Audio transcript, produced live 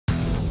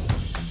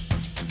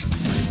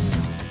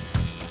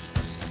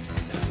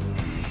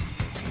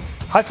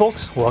Hi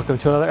folks, welcome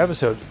to another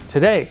episode.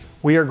 Today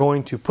we are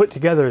going to put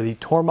together the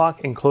Tormach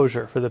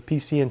enclosure for the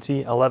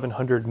PCNC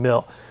 1100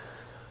 mil.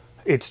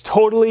 It's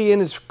totally in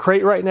its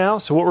crate right now,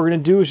 so what we're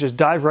going to do is just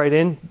dive right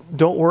in.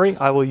 Don't worry,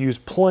 I will use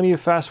plenty of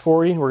fast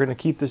forwarding. We're going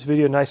to keep this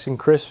video nice and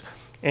crisp,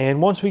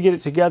 and once we get it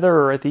together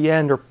or at the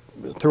end or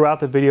throughout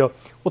the video,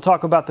 we'll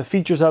talk about the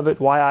features of it,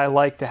 why I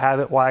like to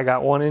have it, why I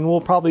got one, and we'll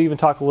probably even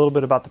talk a little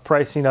bit about the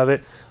pricing of it.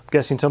 I'm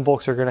guessing some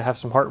folks are going to have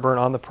some heartburn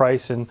on the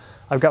price, and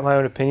I've got my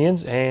own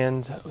opinions,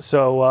 and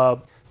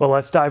so well,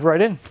 let's dive right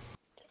in.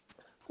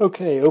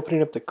 Okay,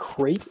 opening up the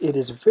crate, it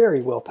is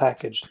very well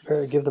packaged.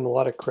 I give them a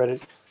lot of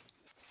credit.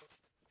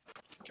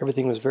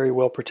 Everything was very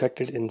well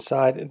protected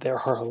inside. There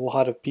are a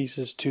lot of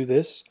pieces to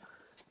this.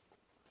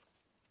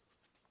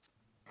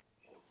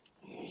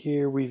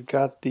 Here we've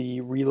got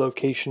the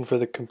relocation for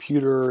the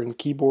computer and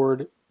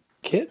keyboard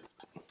kit.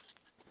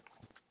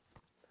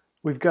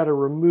 We've got to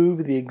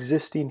remove the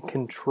existing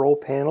control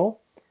panel.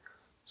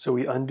 So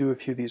we undo a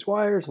few of these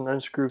wires and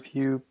unscrew a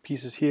few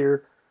pieces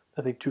here.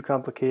 Nothing too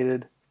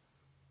complicated.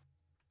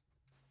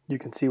 You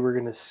can see we're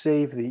going to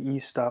save the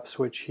e-stop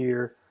switch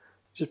here.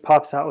 It just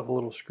pops out with a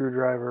little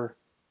screwdriver.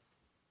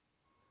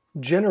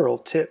 General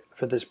tip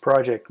for this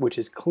project, which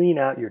is clean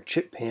out your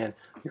chip pan.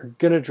 You're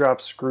going to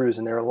drop screws,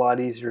 and they're a lot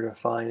easier to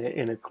find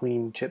in a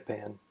clean chip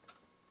pan.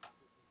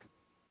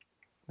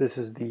 This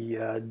is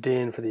the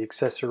DIN for the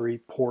accessory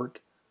port.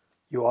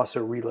 You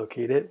also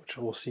relocate it, which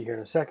we'll see here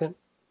in a second.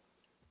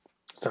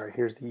 Sorry,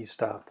 here's the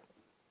e-stop.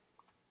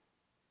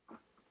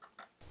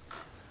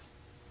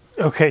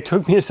 Okay, it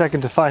took me a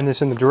second to find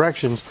this in the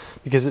directions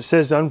because it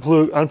says to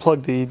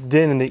unplug the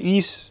DIN and the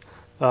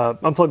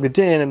unplug the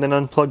DIN and then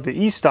unplug the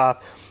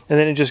e-stop, and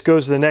then it just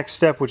goes to the next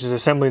step, which is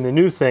assembling the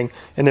new thing.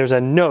 And there's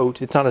a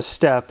note, it's not a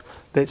step,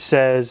 that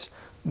says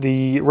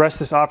the rest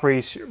of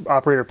this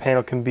operator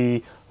panel can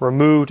be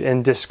removed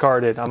and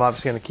discarded. I'm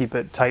obviously going to keep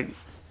it tight,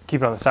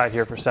 keep it on the side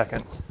here for a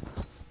second.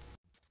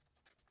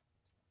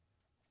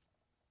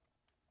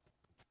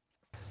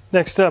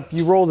 Next up,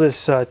 you roll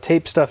this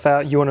tape stuff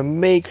out. You want to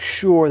make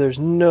sure there's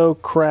no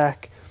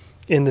crack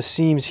in the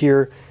seams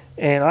here.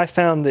 And I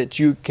found that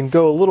you can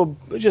go a little,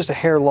 just a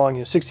hair long,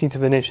 1/16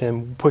 of an inch,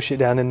 and push it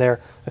down in there.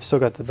 I've still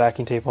got the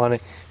backing tape on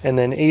it. And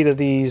then 8 of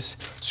these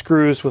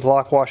screws with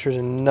lock washers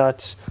and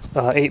nuts,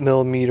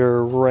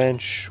 8mm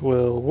wrench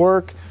will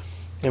work.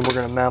 And we're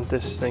going to mount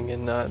this thing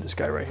in this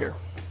guy right here.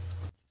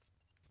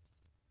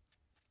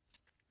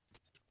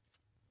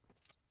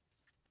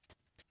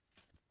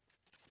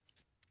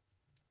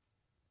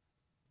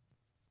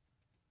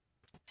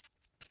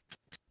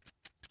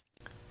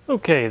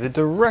 Okay, the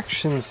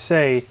directions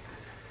say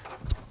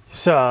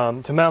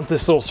to mount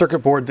this little circuit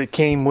board that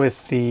came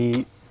with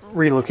the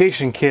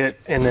relocation kit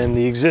and then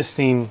the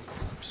existing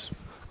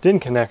DIN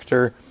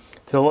connector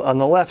on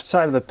the left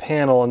side of the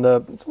panel, and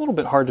it's a little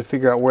bit hard to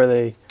figure out where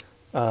they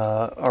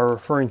are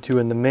referring to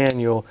in the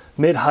manual.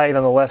 Mid-height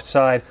on the left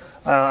side.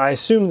 I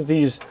assume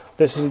that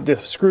the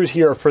screws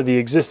here are for the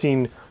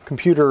existing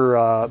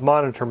computer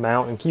monitor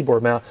mount and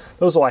keyboard mount.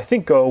 Those will, I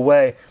think, go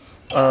away.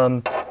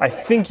 I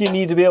think you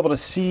need to be able to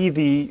see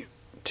the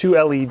 2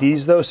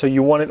 LEDs though, so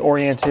you want it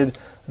oriented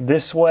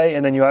this way,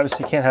 and then you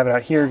obviously can't have it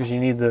out here because you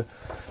need the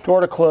door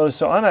to close.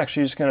 So I'm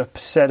actually just going to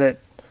set it,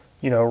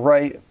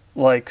 right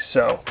like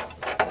so.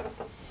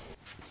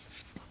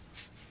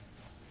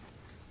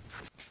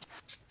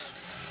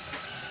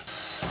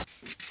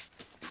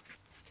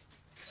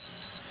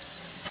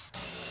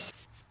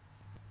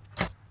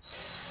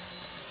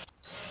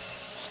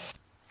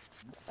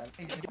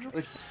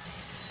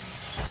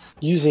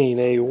 Using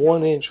a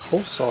 1-inch hole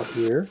saw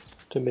here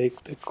to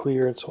make the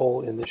clearance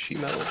hole in the sheet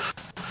metal.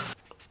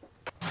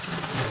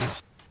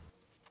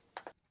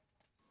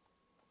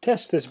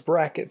 Test this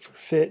bracket for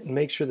fit and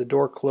make sure the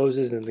door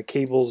closes and the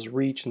cables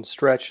reach and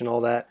stretch and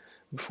all that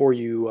before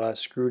you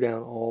screw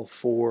down all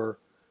 4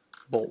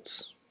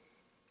 bolts.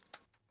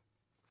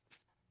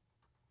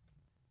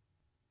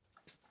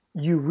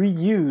 You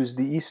reuse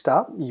the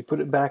e-stop. You put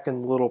it back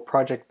in the little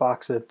project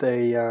box that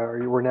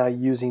we're now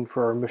using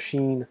for our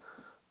machine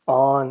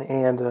on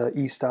and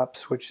e-stop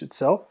switch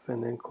itself,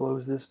 and then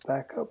close this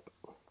back up.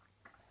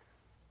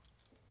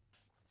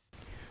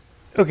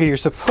 Okay, you're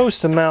supposed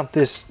to mount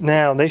this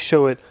now. They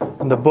show it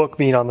in the book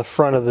being on the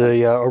front of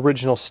the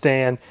original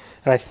stand,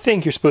 and I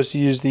think you're supposed to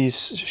use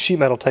these sheet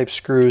metal type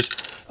screws,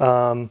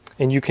 and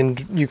you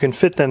can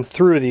fit them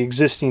through the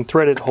existing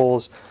threaded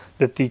holes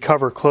that the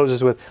cover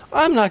closes with.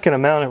 I'm not going to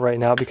mount it right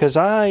now because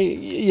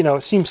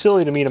it seems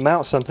silly to me to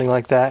mount something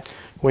like that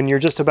when you're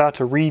just about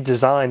to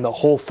redesign the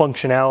whole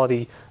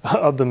functionality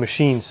of the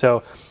machine.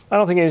 So I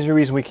don't think there's any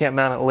reason we can't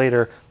mount it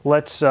later.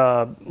 Let's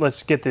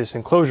get this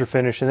enclosure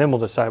finished, and then we'll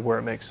decide where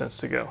it makes sense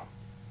to go.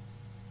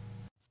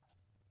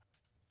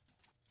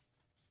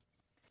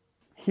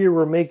 Here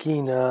we're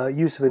making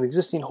use of an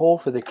existing hole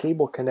for the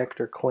cable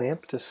connector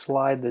clamp to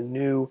slide the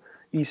new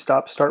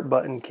e-stop start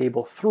button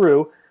cable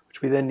through,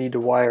 which we then need to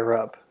wire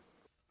up.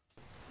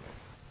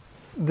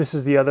 This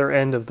is the other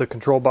end of the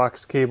control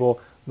box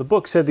cable. The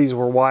book said these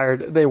were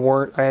wired. They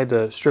weren't. I had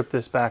to strip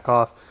this back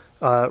off.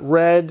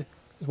 Red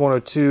is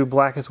 102,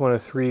 black is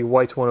 103,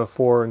 white's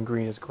 104, and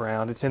green is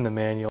ground. It's in the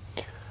manual.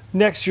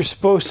 Next, you're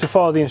supposed to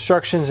follow the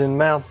instructions and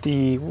mount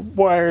the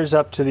wires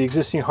up to the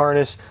existing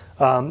harness.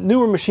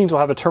 Newer machines will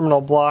have a terminal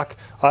block.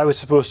 I was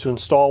supposed to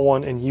install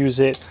one and use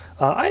it.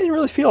 I didn't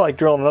really feel like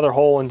drilling another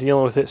hole and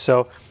dealing with it,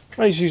 so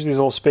I just use these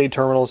little spade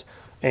terminals,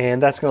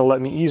 and that's going to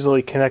let me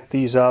easily connect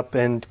these up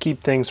and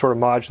keep things sort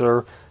of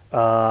modular.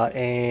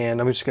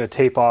 And I'm just going to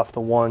tape off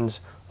the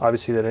ones,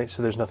 obviously,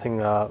 so there's nothing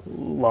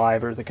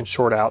live or that can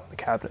short out the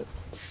cabinet.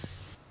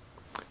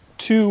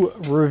 To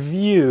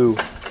review,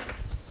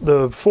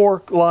 the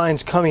 4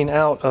 lines coming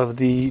out of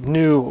the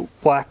new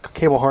black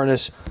cable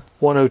harness,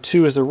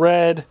 102 is the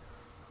red,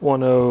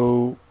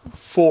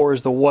 104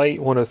 is the white,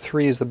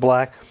 103 is the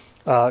black.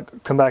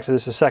 Come back to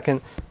this a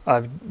second.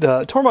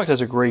 The Tormach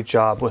does a great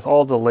job with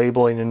all the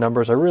labeling and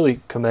numbers. I really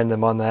commend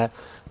them on that.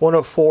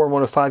 104 and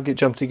 105 get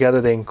jumped together.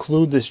 They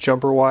include this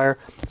jumper wire.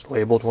 It's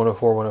labeled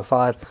 104,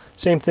 105.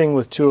 Same thing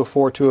with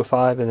 204,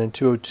 205, and then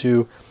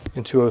 202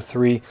 and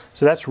 203.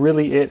 So that's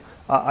really it.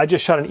 I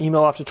just shot an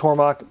email off to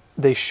Tormach.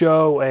 They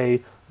show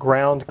a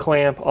ground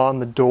clamp on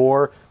the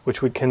door,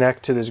 which would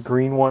connect to this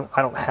green one.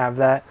 I don't have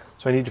that,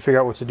 so I need to figure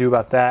out what to do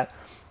about that.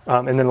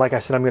 And then, like I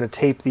said, I'm going to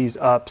tape these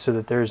up so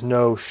that there's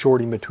no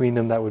shorting between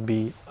them. That would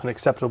be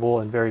unacceptable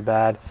and very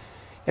bad.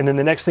 And then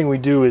the next thing we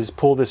do is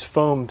pull this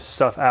foam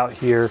stuff out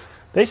here.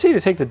 They say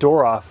to take the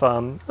door off.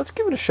 Let's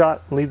give it a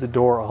shot and leave the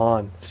door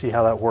on, see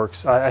how that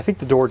works. I think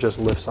the door just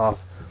lifts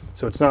off,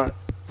 so it's not,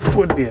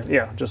 would be,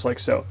 yeah, just like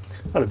so.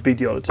 Not a big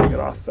deal to take it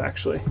off,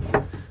 actually.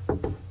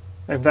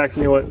 In fact,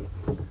 you know what?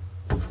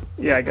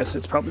 Yeah, I guess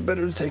it's probably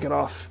better to take it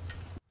off.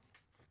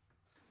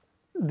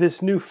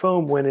 This new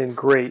foam went in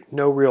great.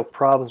 No real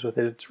problems with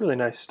it. It's really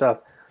nice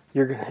stuff.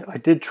 I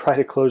did try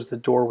to close the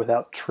door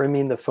without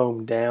trimming the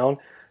foam down,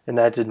 and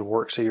that didn't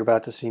work. So you're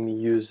about to see me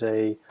use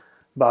a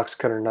box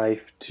cutter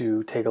knife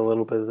to take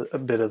a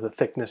bit of the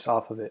thickness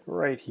off of it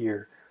right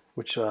here,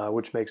 which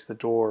makes the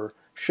door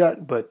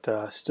shut, but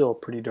still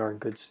pretty darn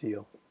good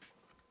steel.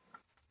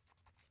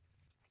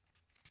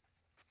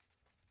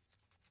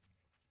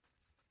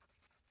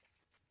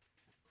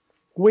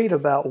 Wait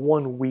about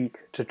 1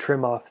 week to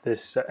trim off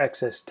this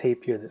excess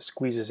tape here that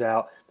squeezes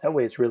out. That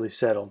way it's really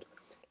settled.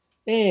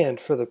 And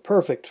for the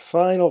perfect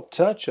final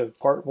touch of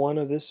part 1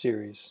 of this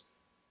series.